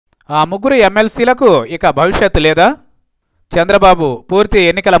ఆ ముగ్గురు ఎమ్మెల్సీలకు ఇక భవిష్యత్తు లేదా? చంద్రబాబు పూర్తి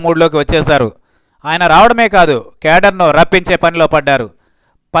ఎన్నికల మూడ్లోకి వచ్చేశారు. ఆయన రావడమే కాదు, కేడర్ను రప్పించే పనిలో పడ్డారు.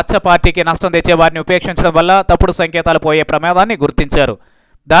 పచ్చ పార్టీకి నష్టం తెచ్చే వారిని ఉపేక్షించడం వల్ల తప్పుడు సంకేతాలు పోయే ప్రమాదాన్ని గుర్తించారు.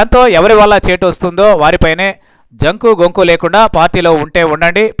 దాంతో ఎవరి వల్ల చేటు వస్తుందో వారిపైనే జంకు గొంకు లేకుండా పార్టీలో ఉంటే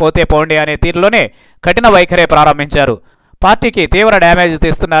ఉండండి, పోతే పోండి అనే తీరులోనే కఠిన వైఖరే ప్రారంభించారు. పార్టీకి తీవ్ర డ్యామేజ్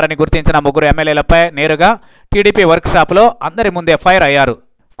తీస్తున్నారని గుర్తించిన ముగ్గురు ఎమ్మెల్యేలపై నేరుగా టీడీపీ వర్క్షాప్లో అందరి ముందే ఫైర్ అయ్యారు.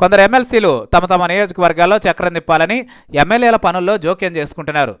 కొందరు ఎమ్మెల్సీలు తమ తమ నియోజకవర్గాల్లో చక్రం తిప్పాలని ఎమ్మెల్యేల పనుల్లో జోక్యం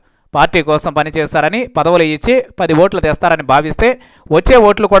చేసుకుంటున్నారు. పార్టీ కోసం పనిచేస్తారని పదవులు ఇచ్చి 10 ఓట్లు తెస్తారని భావిస్తే వచ్చే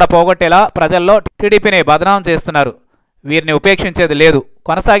ఓట్లు కూడా పోగొట్టేలా ప్రజల్లో టీడీపీని బదనాం చేస్తున్నారు. వీరిని ఉపేక్షించేది లేదు,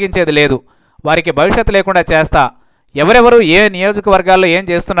 కొనసాగించేది లేదు, వారికి భవిష్యత్తు లేకుండా చేస్తా, ఎవరెవరు ఏ నియోజకవర్గాల్లో ఏం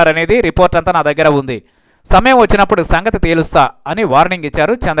చేస్తున్నారనేది రిపోర్ట్ అంతా నా దగ్గర ఉంది, సమయం వచ్చినప్పుడు సంగతి తేలుస్తా అని వార్నింగ్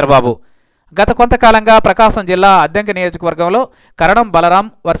ఇచ్చారు చంద్రబాబు. గత కొంతకాలంగా ప్రకాశం జిల్లా అద్దంకి నియోజకవర్గంలో కరణం బలరాం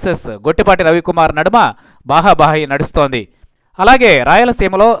వర్సెస్ గొట్టిపాటి రవికుమార్ నడుమ బాహాబాహి నడుస్తోంది. అలాగే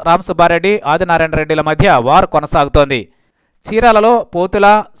రాయలసీమలో రామసుబ్బారెడ్డి ఆదినారాయణ రెడ్డిల మధ్య వార్ కొనసాగుతోంది. చీరాలలో పోతుల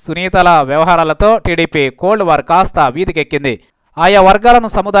సునీతల వ్యవహారాలతో టీడీపీ కోల్డ్ వార్ కాస్త వీధికెక్కింది. ఆయా వర్గాలను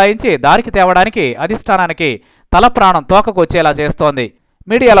సముదాయించి దారికి తేవడానికి అధిష్టానానికి తల ప్రాణం తోకకొచ్చేలా చేస్తోంది.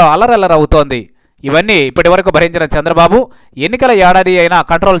 మీడియాలో అల్లరల్లరవుతోంది. ఇవన్నీ ఇప్పటివరకు భరించిన చంద్రబాబు ఎన్నికల ఏడాది అయినా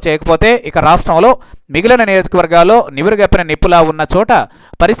కంట్రోల్ చేయకపోతే ఇక రాష్ట్రంలో మిగిలిన నియోజకవర్గాల్లో నివురుగప్పిన నిప్పులా ఉన్న చోట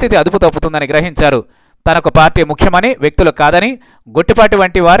పరిస్థితి అదుపు తప్పుతుందని గ్రహించారు. తనకు పార్టీ ముఖ్యమని, వ్యక్తులు కాదని గొట్టిపాటి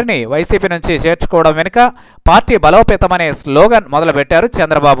వంటి వారిని వైసీపీ నుంచి చేర్చుకోవడం వెనుక పార్టీ బలోపేతమనే స్లోగన్ మొదలుపెట్టారు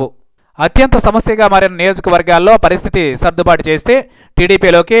చంద్రబాబు. అత్యంత సమస్యగా మారిన నియోజకవర్గాల్లో పరిస్థితి సర్దుబాటు చేస్తే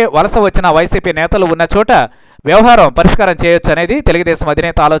టీడీపీలోకి వలస వచ్చిన వైసీపీ నేతలు ఉన్న చోట వ్యవహారం పరిష్కారం చేయొచ్చనేది తెలుగుదేశం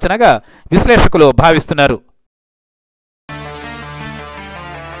అధినేత ఆలోచనగా విశ్లేషకులు భావిస్తున్నారు.